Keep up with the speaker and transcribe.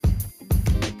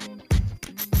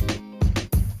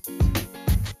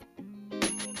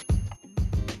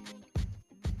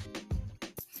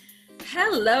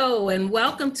Hello, and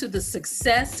welcome to the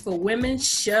Success for Women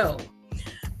show.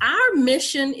 Our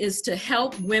mission is to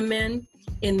help women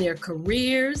in their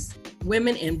careers,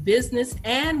 women in business,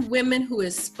 and women who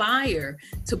aspire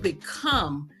to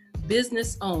become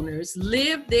business owners,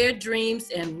 live their dreams,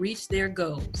 and reach their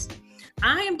goals.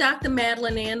 I am Dr.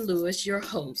 Madeline Ann Lewis, your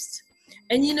host.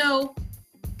 And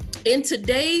in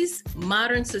today's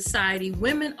modern society,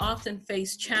 women often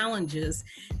face challenges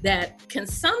that can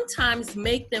sometimes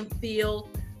make them feel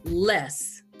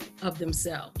less of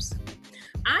themselves.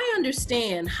 I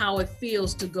understand how it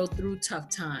feels to go through tough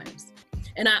times.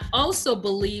 And I also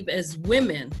believe as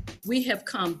women, we have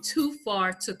come too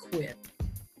far to quit.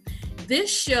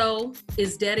 This show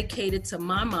is dedicated to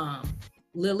my mom,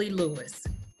 Lily Lewis.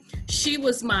 She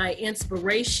was my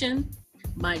inspiration,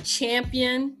 my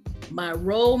champion, my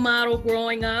role model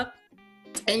growing up.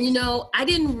 And I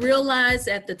didn't realize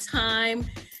at the time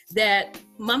that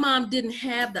my mom didn't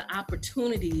have the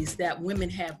opportunities that women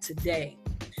have today.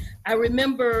 I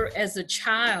remember as a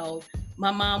child,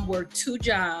 my mom worked 2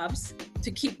 jobs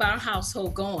to keep our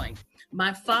household going.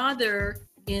 My father,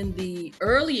 in the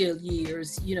earlier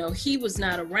years, he was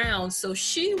not around, so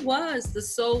she was the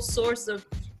sole source of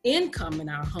income in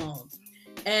our home.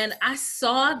 And I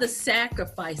saw the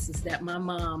sacrifices that my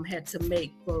mom had to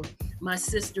make for my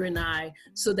sister and I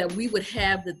so that we would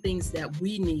have the things that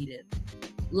we needed.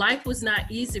 Life was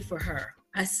not easy for her.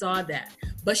 I saw that.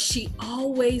 But she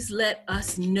always let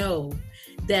us know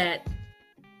that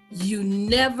you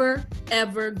never,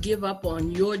 ever give up on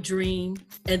your dream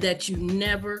and that you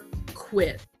never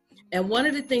quit. And one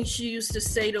of the things she used to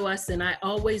say to us, and I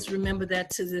always remember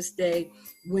that to this day,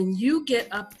 when you get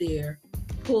up there,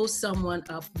 pull someone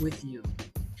up with you.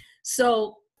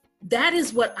 So that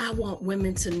is what I want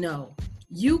women to know.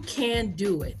 You can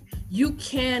do it. You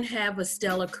can have a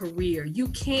stellar career. You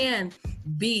can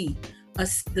be the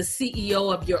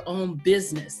CEO of your own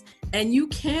business. And you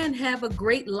can have a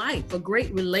great life, a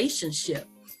great relationship.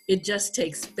 It just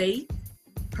takes faith,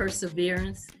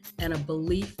 perseverance, and a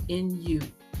belief in you.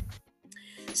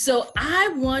 So I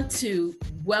want to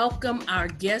welcome our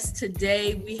guest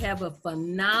today. We have a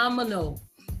phenomenal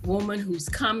woman who's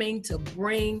coming to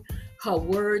bring her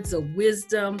words of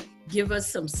wisdom, give us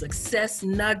some success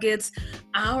nuggets.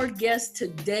 Our guest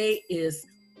today is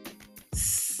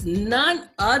none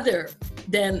other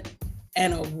than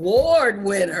an award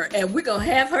winner, and we're going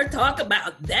to have her talk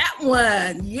about that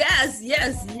one. Yes.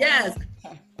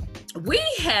 We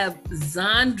have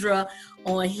Zandra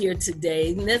on here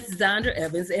today, and that's Zandra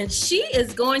Evans, and she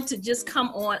is going to just come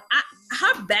on.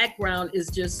 Her background is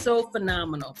just so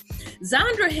phenomenal.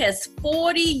 Zandra has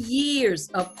 40 years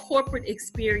of corporate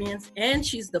experience, and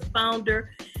she's the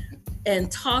founder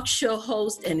and talk show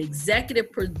host and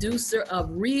executive producer of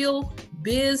Real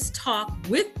Biz Talk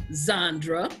with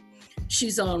Zandra.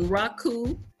 She's on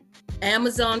Roku,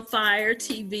 Amazon Fire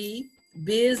TV,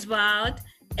 BizVod,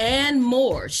 and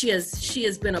more. She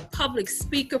has been a public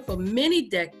speaker for many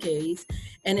decades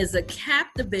and is a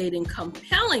captivating,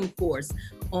 compelling force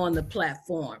on the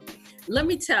platform. Let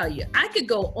me tell you, I could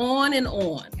go on and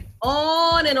on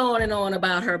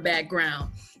about her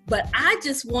background, but I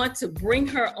just want to bring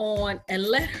her on and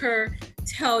let her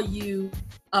tell you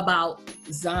about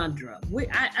Zandra.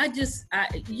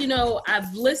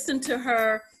 I've listened to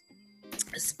her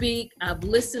speak, I've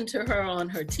listened to her on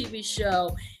her TV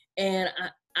show, and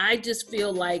I just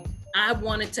feel like I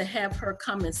wanted to have her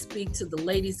come and speak to the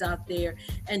ladies out there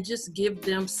and just give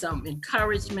them some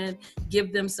encouragement,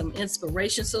 give them some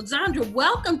inspiration. So Zandra,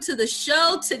 welcome to the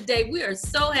show today. We are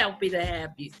so happy to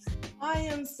have you. I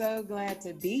am so glad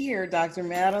to be here, Dr.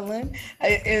 Madeline.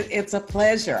 It's a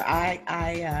pleasure.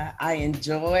 I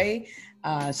enjoy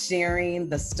sharing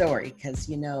the story because,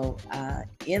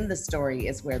 in the story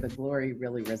is where the glory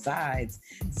really resides.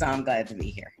 So I'm glad to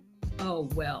be here. Oh,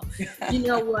 well, you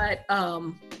know what?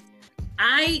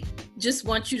 I just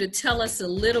want you to tell us a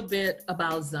little bit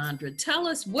about Zandra. Tell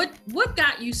us what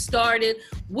got you started.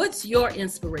 What's your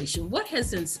inspiration? What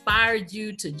has inspired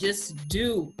you to just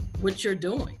do what you're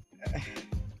doing?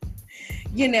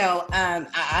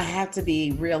 I have to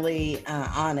be really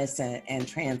honest and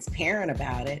transparent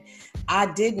about it.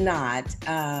 I did not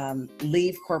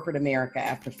leave corporate America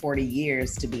after 40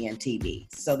 years to be in TV.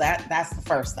 So that's the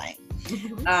first thing.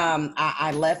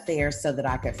 I left there so that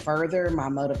I could further my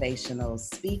motivational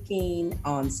speaking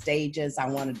on stages. I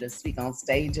wanted to speak on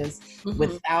stages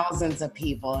with thousands of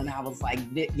people. And I was like,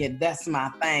 yeah, that's my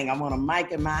thing. I want a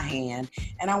mic in my hand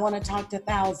and I want to talk to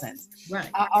thousands. Right.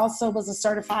 I also was a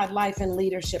certified life and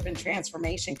leadership and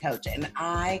transformation coach. And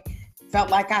I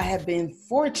felt like I had been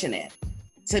fortunate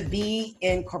to be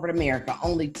in corporate America,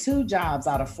 only 2 jobs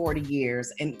out of 40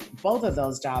 years, and both of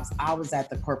those jobs, I was at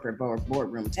the corporate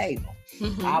boardroom table.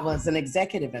 Mm-hmm. I was an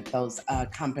executive at those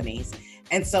companies.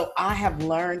 And so I have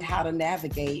learned how to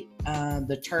navigate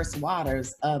the terse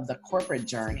waters of the corporate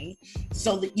journey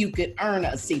so that you could earn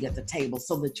a seat at the table,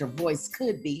 so that your voice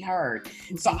could be heard.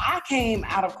 Mm-hmm. So I came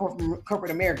out of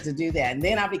corporate America to do that. And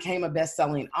then I became a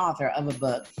best-selling author of a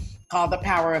book called The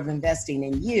Power of Investing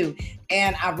in You.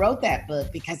 And I wrote that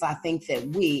book because I think that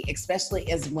we, especially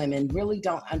as women, really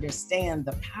don't understand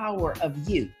the power of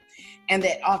you. And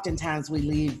that oftentimes we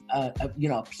leave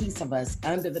a piece of us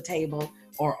under the table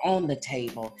or on the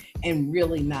table and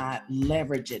really not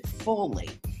leverage it fully.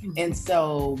 Mm-hmm. And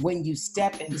so when you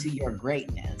step into your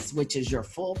greatness, which is your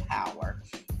full power,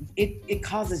 it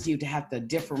causes you to have to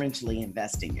differentially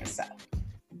invest in yourself.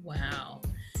 Wow.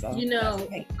 So,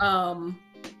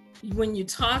 when you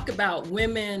talk about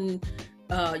women,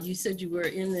 you said you were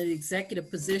in the executive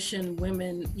position,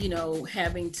 women,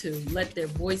 having to let their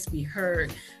voice be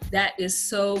heard. That is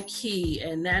so key.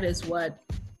 And that is what,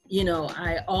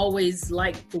 I always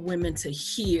like for women to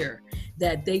hear,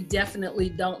 that they definitely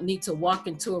don't need to walk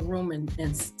into a room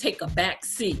and take a back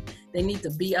seat. They need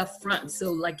to be up front.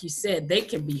 So like you said, they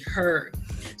can be heard.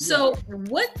 So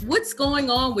what's going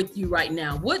on with you right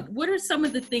now? What are some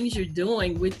of the things you're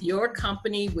doing with your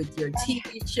company, with your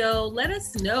TV show? Let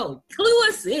us know. Clue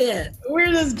us in. We're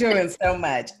just doing so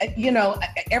much.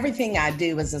 Everything I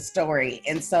do is a story.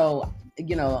 And so,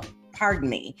 pardon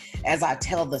me as I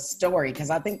tell the story, because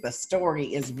I think the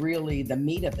story is really the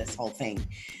meat of this whole thing.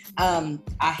 I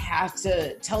have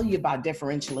to tell you about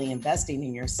differentially investing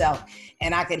in yourself.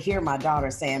 And I could hear my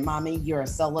daughter saying, "Mommy, you're a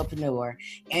solopreneur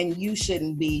and you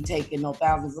shouldn't be taking no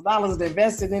thousands of dollars and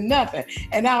investing in nothing."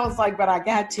 And I was like, but I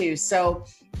got to. So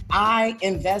I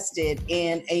invested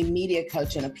in a media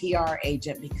coach and a PR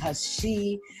agent because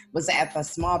she was at the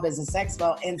Small Business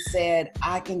Expo and said,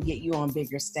 "I can get you on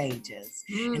bigger stages."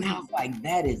 Mm. And I was like,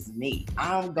 that is me.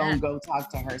 I'm going to go talk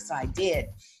to her. So I did.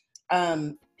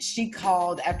 She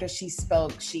called after she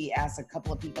spoke. She asked a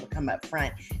couple of people to come up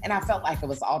front, and I felt like it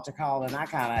was altar call. And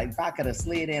if I could have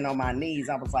slid in on my knees,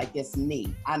 I was like, it's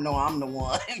me. I know I'm the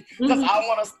one because I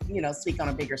want to, speak on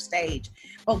a bigger stage.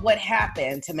 But what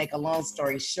happened, to make a long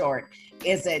story short,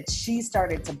 is that she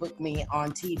started to book me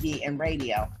on TV and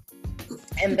radio,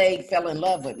 and they fell in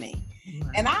love with me.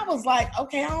 And I was like,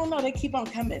 okay, I don't know. They keep on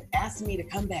asking me to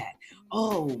come back.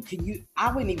 Oh,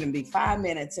 I wouldn't even be 5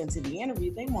 minutes into the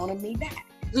interview. They wanted me back.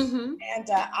 Mm-hmm. And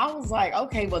I was like,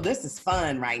 okay, well, this is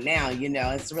fun right now.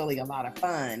 It's really a lot of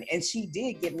fun. And she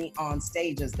did get me on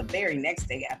stages the very next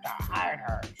day after I hired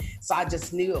her. So I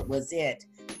just knew it was it.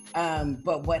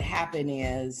 But what happened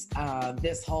is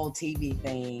this whole TV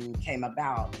thing came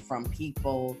about from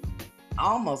people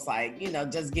almost like,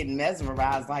 just getting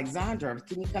mesmerized, like, "Zandra,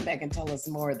 can you come back and tell us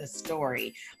more of the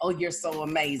story? Oh, you're so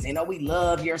amazing. Oh, we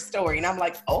love your story." And I'm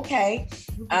like, okay.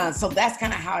 So that's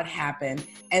kind of how it happened.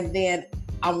 And then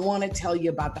I want to tell you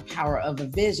about the power of a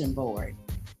vision board.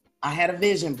 I had a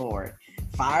vision board.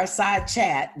 Fireside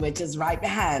Chat, which is right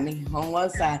behind me on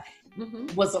one side,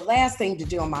 was the last thing to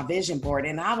do on my vision board.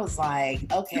 And I was like,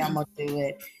 okay, I'm going to do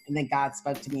it. And then God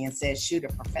spoke to me and said, "Shoot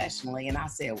it professionally." And I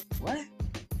said, "What?"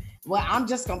 "Well, I'm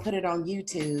just going to put it on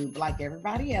YouTube like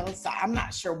everybody else. So I'm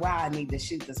not sure why I need to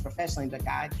shoot this professionally." But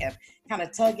God kept kind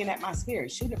of tugging at my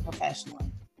spirit, "Shoot it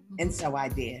professionally." And so I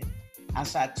did. I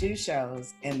shot 2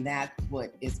 shows, and that's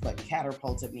what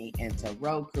catapulted me into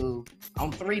Roku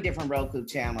on 3 different Roku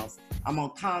channels. I'm on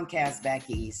Comcast back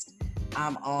east.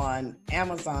 I'm on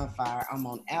Amazon Fire. I'm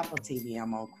on Apple TV.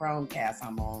 I'm on Chromecast.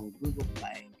 I'm on Google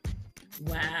Play.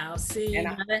 Wow. See,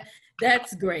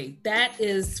 that's great. That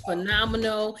is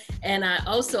phenomenal. And I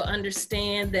also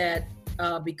understand that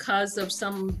because of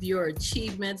some of your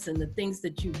achievements and the things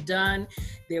that you've done,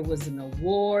 there was an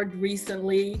award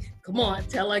recently. Come on,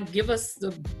 give us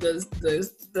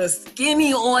the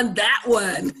skinny on that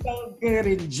one. So good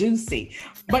and juicy.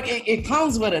 But it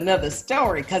comes with another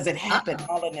story because it happened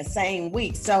all in the same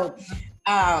week. So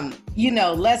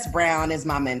Les Brown is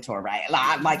my mentor, right?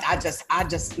 I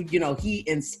just, he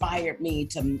inspired me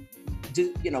to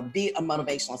be a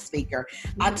motivational speaker.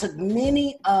 Mm-hmm. I took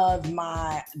many of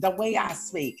the way I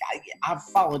speak. I've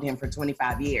followed him for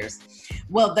 25 years.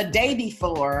 Well, the day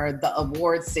before the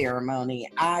award ceremony,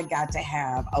 I got to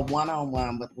have a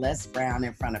one-on-one with Les Brown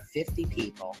in front of 50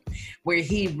 people, where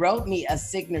he wrote me a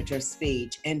signature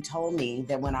speech and told me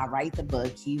that when I write the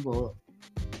book, he will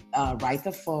write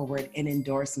the foreword and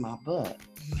endorse my book.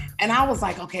 And I was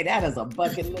like, okay, that is a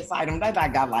bucket list item. That I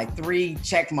got like 3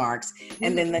 check marks.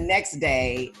 And then the next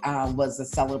day was a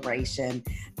celebration.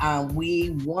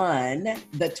 We won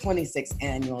the 26th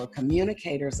Annual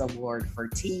Communicators Award for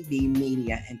TV,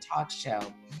 Media, and Talk Show.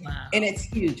 Wow. And it's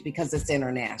huge because it's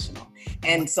international.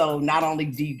 And so not only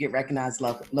do you get recognized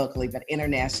locally, but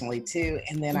internationally too.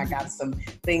 And then I got some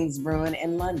things brewing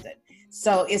in London.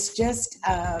 So it's just,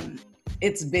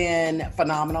 it's been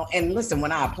phenomenal. And listen,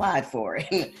 when I applied for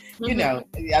it, you know,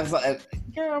 I was like,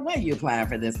 girl, why are you applying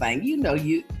for this thing? You know,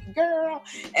 girl.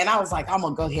 And I was like, I'm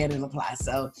going to go ahead and apply.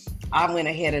 So I went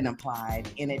ahead and applied,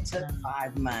 and it took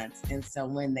 5 months. And so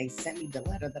when they sent me the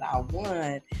letter that I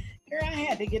won, girl, I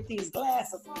had to get these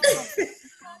glasses.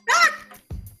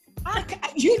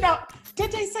 You know,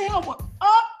 did they say I won?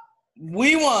 Oh,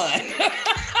 we won.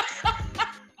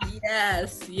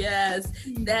 Yes.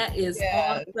 That is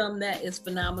awesome. That is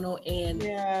phenomenal, and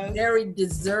very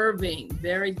deserving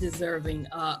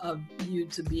of you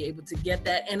to be able to get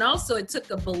that. And also it took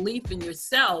a belief in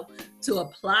yourself to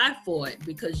apply for it,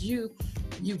 because you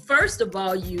first of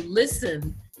all, you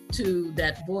listened to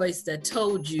that voice that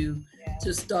told you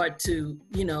to start to,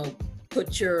 you know,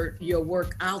 put your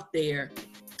work out there.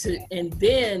 And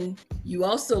then you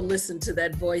also listened to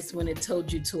that voice when it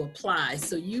told you to apply.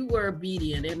 So you were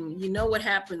obedient, and you know what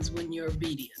happens when you're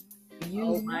obedient.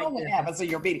 You know what happens when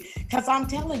you're obedient. Because I'm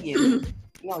telling you,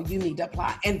 you need to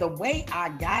apply. And the way I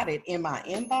got it in my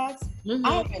inbox, I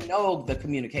don't even know the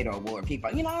Communicator Award people.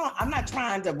 You know, I'm not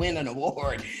trying to win an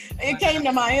award. It came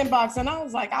to my inbox, and I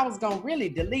was like, I was going to really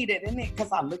delete it. And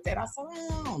because I looked at it, I said,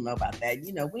 I don't know about that.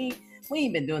 You know, we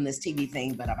ain't been doing this TV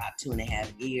thing but about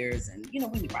 2.5 years. And, you know,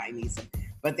 we probably need some.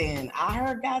 But then I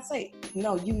heard God say,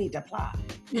 no, you need to apply.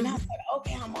 And I said,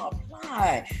 okay, I'm going to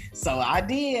apply. So I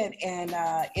did. And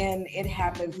it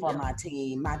happened for my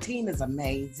team. My team is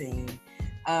amazing.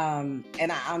 And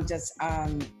I'm just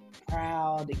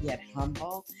proud yet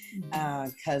humble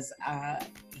because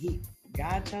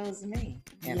God chose me,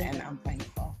 and I'm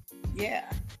thankful.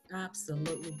 Yeah,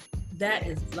 absolutely. That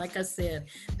is, like I said,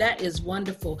 that is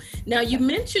wonderful. Now, you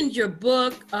mentioned your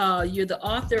book. You're the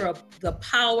author of The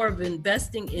Power of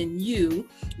Investing in You,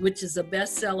 which is a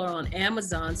bestseller on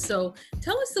Amazon. So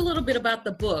tell us a little bit about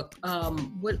the book.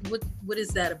 What is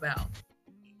that about?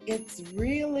 It's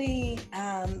really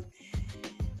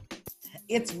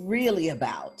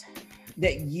about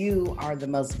that you are the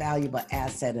most valuable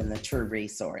asset and the true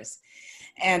resource.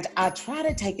 And I try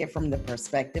to take it from the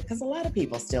perspective, because a lot of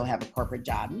people still have a corporate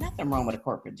job. Nothing wrong with a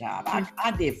corporate job.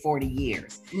 I did 40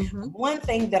 years. One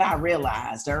thing that I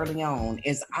realized early on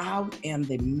is I am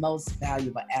the most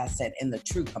valuable asset in the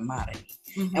true commodity.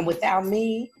 And without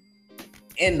me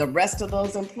and the rest of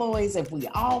those employees, if we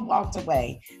all walked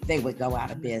away, they would go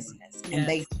out of business. And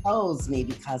they chose me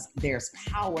because there's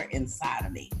power inside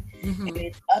of me. And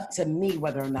it's up to me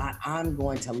whether or not I'm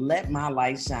going to let my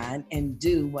light shine and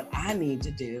do what I need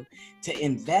to do to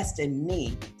invest in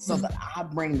me so that I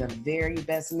bring the very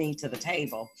best me to the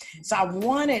table. So I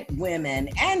wanted women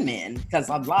and men, because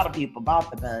a lot of people bought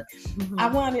the book, I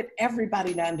wanted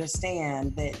everybody to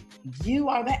understand that you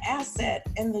are the asset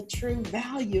and the true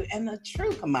value and the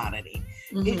true commodity.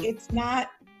 It's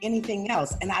not anything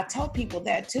else. And I tell people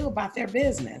that too about their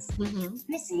business.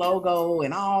 This logo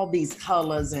and all these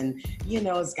colors and, you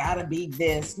know, it's got to be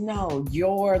this. No,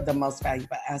 you're the most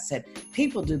valuable asset.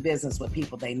 People do business with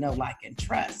people they know, like, and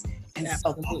trust. And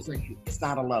so it's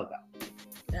not a logo.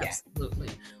 Absolutely.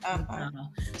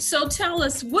 So tell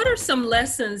us, what are some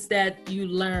lessons that you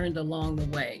learned along the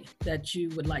way that you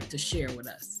would like to share with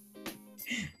us?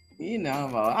 You know,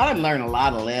 I learned a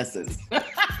lot of lessons.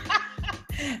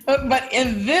 But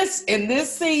in this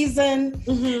season,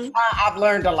 I've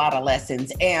learned a lot of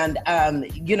lessons. And,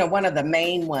 you know, one of the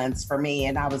main ones for me,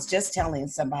 and I was just telling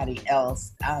somebody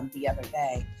else the other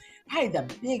day, probably the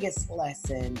biggest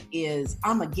lesson is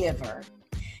I'm a giver.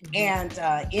 And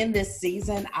in this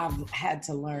season, I've had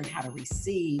to learn how to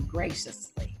receive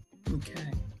graciously.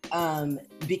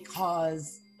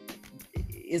 Because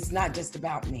it's not just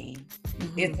about me.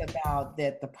 It's about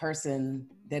that the person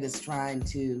that is trying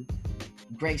to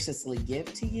graciously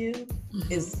give to you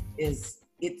is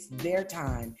it's their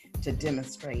time to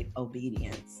demonstrate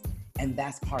obedience, and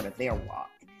that's part of their walk.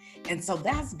 And so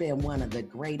that's been one of the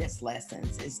greatest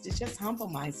lessons, is to just humble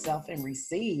myself and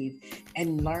receive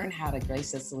and learn how to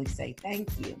graciously say thank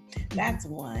you. That's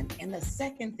one. And the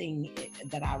second thing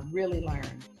that I really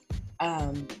learned,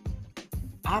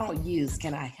 I don't use,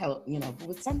 can I help, you know,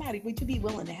 with somebody, would you be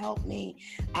willing to help me?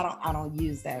 I don't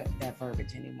use that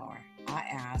verbiage anymore. I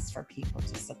ask for people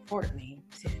to support me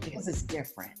because it's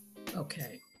different.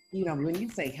 Okay. you know, when you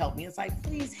say help me, it's like,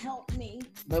 please help me.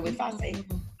 But if I say,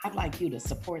 I'd like you to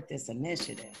support this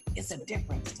initiative, it's a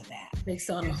difference to that. Takes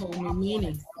on a whole new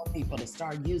meaning. I tell people to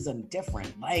start using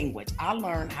different language. I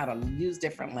learned how to use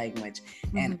different language,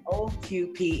 and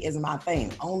OQP is my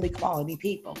thing, only quality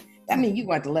people. That means you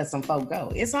got to let some folk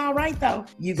go. It's all right, though.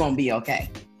 You're going to be okay.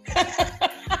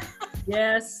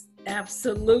 Yes,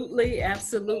 absolutely.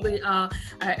 Absolutely.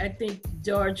 I think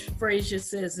George Frazier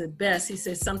says it best. He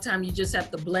says, sometimes you just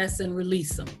have to bless and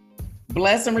release them.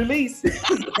 Bless and release.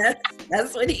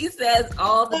 That's what he says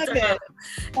all the time.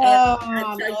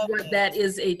 I tell you what, that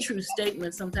is a true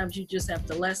statement. Sometimes you just have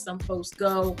to let some folks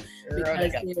go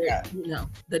because they're, you know,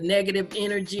 the negative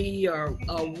energy or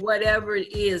whatever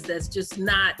it is that's just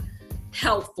not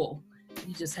helpful.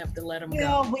 You just have to let them go.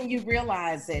 Well, when you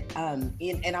realize it, and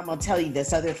I'm going to tell you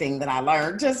this other thing that I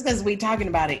learned just because we're talking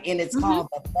about it, and it's called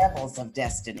the levels of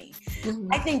destiny.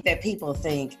 I think that people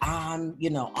think I'm, you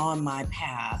know, on my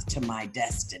path to my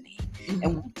destiny,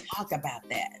 and we talk about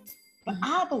that. But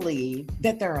I believe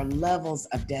that there are levels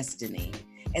of destiny.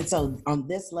 And so on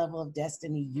this level of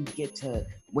destiny, you get to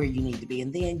where you need to be.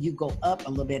 And then you go up a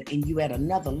little bit and you add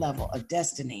another level of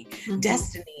destiny.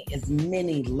 Destiny is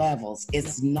many levels.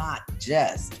 It's not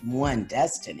just one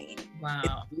destiny. Wow.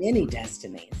 It's many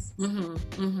destinies.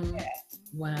 Yeah.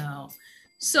 Wow.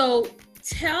 So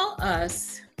tell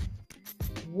us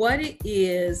what it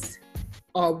is,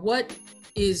 or what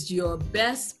is your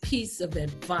best piece of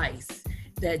advice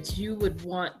that you would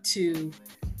want to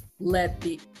let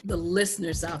the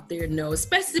listeners out there know,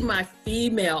 especially my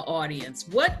female audience.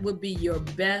 What would be your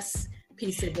best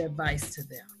piece of advice to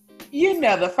them? You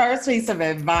know, the first piece of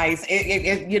advice,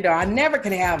 you know, I never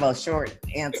can have a short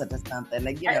answer to something.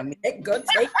 Like, you know, go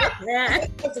take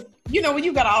it. You know, when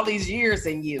you got all these years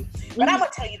in you. But I'm going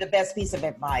to tell you the best piece of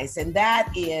advice, and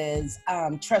that is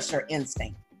trust your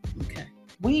instinct. Okay.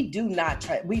 We do not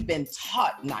trust, we've been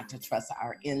taught not to trust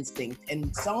our instinct.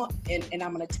 And so, and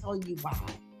I'm going to tell you why.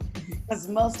 Because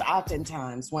most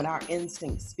oftentimes when our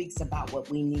instinct speaks about what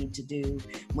we need to do,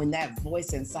 when that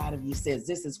voice inside of you says,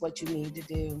 this is what you need to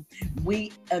do,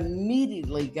 we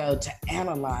immediately go to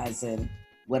analyzing,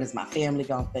 what is my family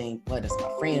gonna think? What is my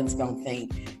friends gonna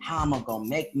think? How am I gonna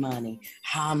make money?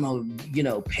 How am I, you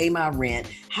know, pay my rent?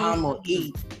 How am I gonna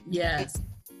eat? Yes.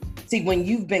 See, when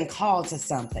you've been called to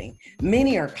something,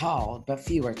 many are called, but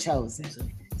few are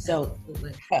chosen. So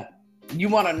you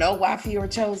want to know why few are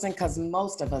chosen? Because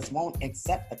most of us won't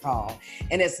accept the call.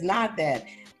 And it's not that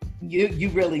you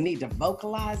really need to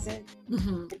vocalize it,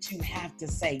 but you have to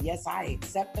say, yes, I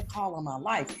accept the call on my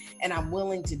life, and I'm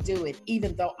willing to do it,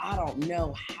 even though I don't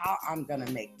know how I'm going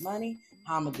to make money,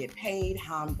 how I'm going to get paid,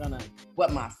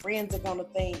 what my friends are going to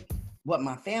think, what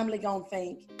my family going to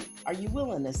think. Are you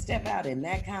willing to step out in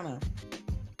that kind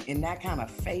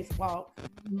of faith walk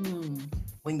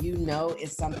when you know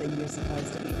it's something you're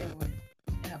supposed to be doing?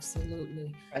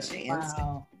 Absolutely.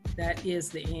 Wow, that is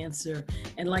the answer.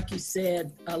 And like you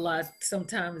said, a lot,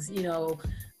 sometimes, you know,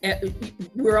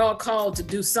 we're all called to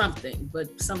do something,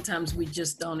 but sometimes we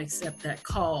just don't accept that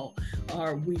call,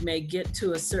 or we may get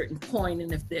to a certain point,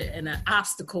 and if an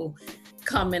obstacle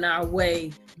come in our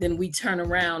way, then we turn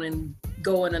around and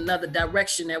go in another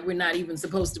direction that we're not even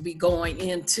supposed to be going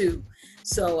into.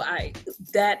 So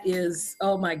that is,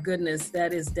 oh my goodness,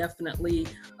 that is definitely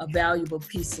a valuable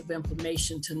piece of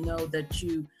information to know, that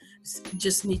you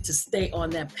just need to stay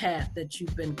on that path that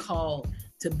you've been called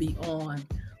to be on.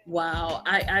 Wow,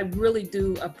 I really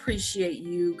do appreciate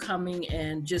you coming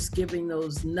and just giving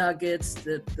those nuggets,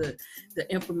 the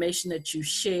information that you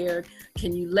shared.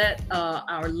 Can you let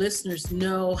our listeners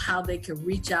know how they can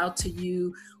reach out to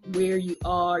you, where you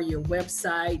are, your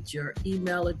website, your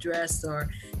email address, or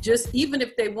just even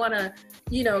if they want to,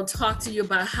 you know, talk to you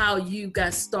about how you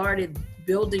got started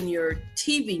building your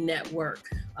TV network,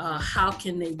 how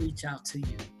can they reach out to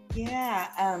you?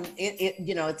 Yeah,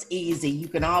 you know, it's easy. You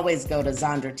can always go to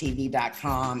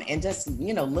ZondraTV.com and just,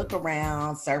 you know, look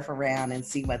around, surf around and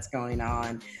see what's going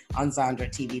on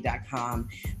ZondraTV.com.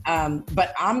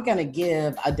 But I'm going to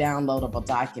give a downloadable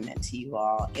document to you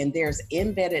all, and there's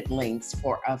embedded links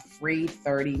for a free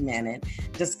 30-minute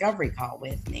discovery call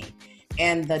with me.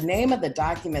 And the name of the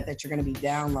document that you're going to be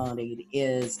downloading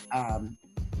is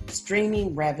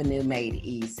Streaming Revenue Made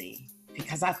Easy.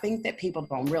 Because I think that people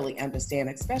don't really understand,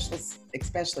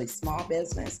 especially small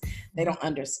business, they don't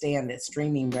understand that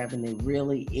streaming revenue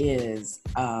really is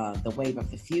the wave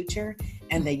of the future,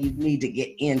 and that you need to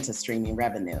get into streaming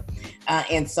revenue.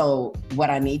 And so what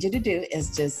I need you to do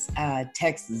is just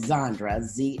text Zondra,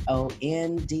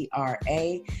 ZONDRA,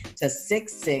 to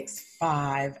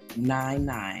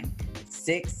 66599,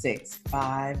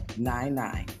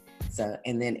 66599. So,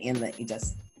 and then you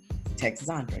just text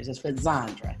Zandra, just put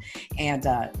Zandra. And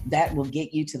that will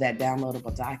get you to that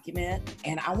downloadable document.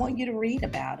 And I want you to read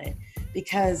about it,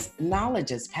 because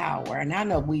knowledge is power. And I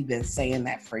know we've been saying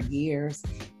that for years,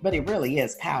 but it really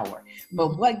is power.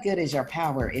 But what good is your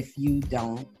power if you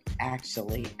don't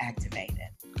actually activate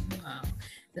it? Wow,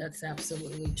 that's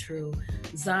absolutely true.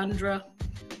 Zandra,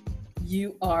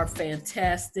 you are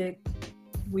fantastic.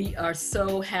 We are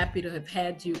so happy to have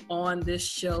had you on this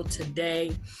show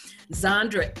today.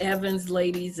 Zandra Evans,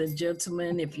 ladies and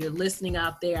gentlemen, if you're listening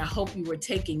out there, I hope you were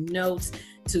taking notes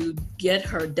to get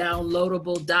her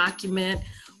downloadable document,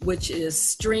 which is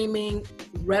Streaming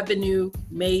Revenue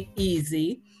Made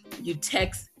Easy. You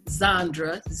text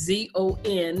Zandra,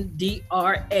 Zondra,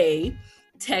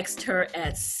 text her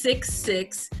at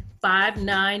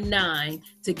 66599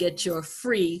 to get your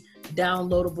free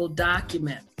downloadable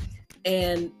document.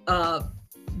 And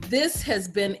this has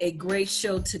been a great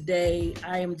show today.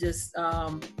 I am just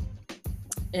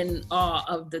in awe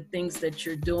of the things that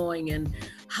you're doing and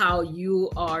how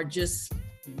you are just,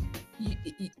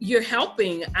 you're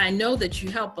helping. I know that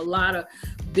you help a lot of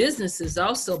businesses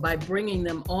also by bringing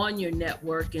them on your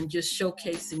network and just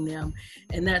showcasing them.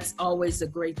 And that's always a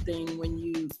great thing when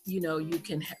you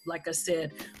can, like I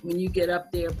said, when you get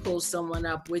up there, pull someone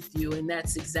up with you. And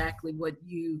that's exactly what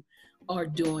you are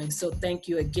doing. So thank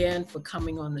you again for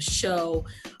coming on the show.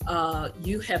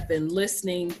 You have been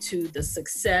listening to the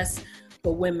Success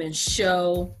for Women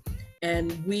show,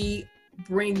 and we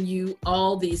bring you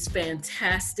all these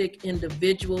fantastic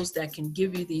individuals that can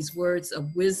give you these words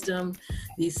of wisdom,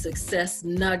 these success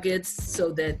nuggets,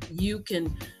 so that you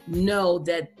can know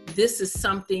that this is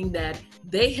something that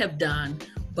they have done,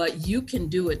 but you can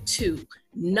do it too.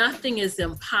 Nothing is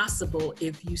impossible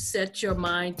if you set your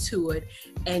mind to it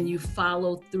and you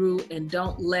follow through and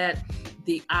don't let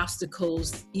the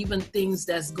obstacles, even things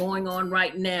that's going on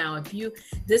right now.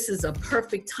 This is a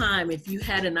perfect time. If you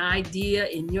had an idea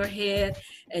in your head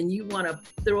and you want to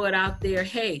throw it out there,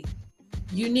 hey,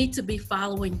 you need to be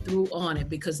following through on it,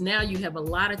 because now you have a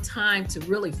lot of time to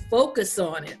really focus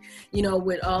on it.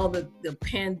 With all the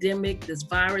pandemic, this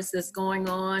virus that's going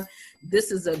on,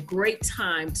 this is a great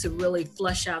time to really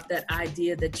flesh out that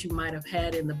idea that you might have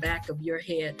had in the back of your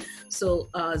head. So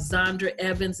Zandra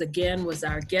Evans, again, was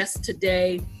our guest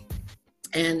today.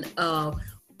 And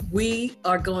we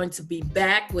are going to be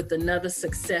back with another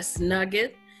Success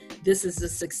Nugget. This is the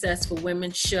Success for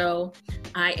Women show.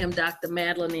 I am Dr.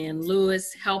 Madeline Ann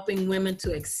Lewis, helping women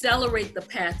to accelerate the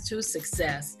path to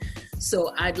success.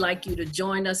 So I'd like you to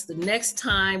join us the next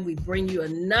time we bring you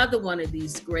another one of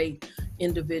these great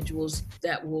individuals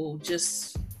that will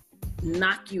just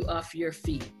knock you off your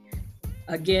feet.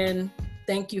 Again,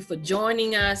 thank you for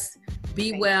joining us.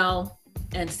 Be well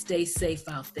and stay safe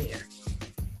out there.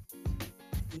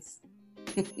 Peace.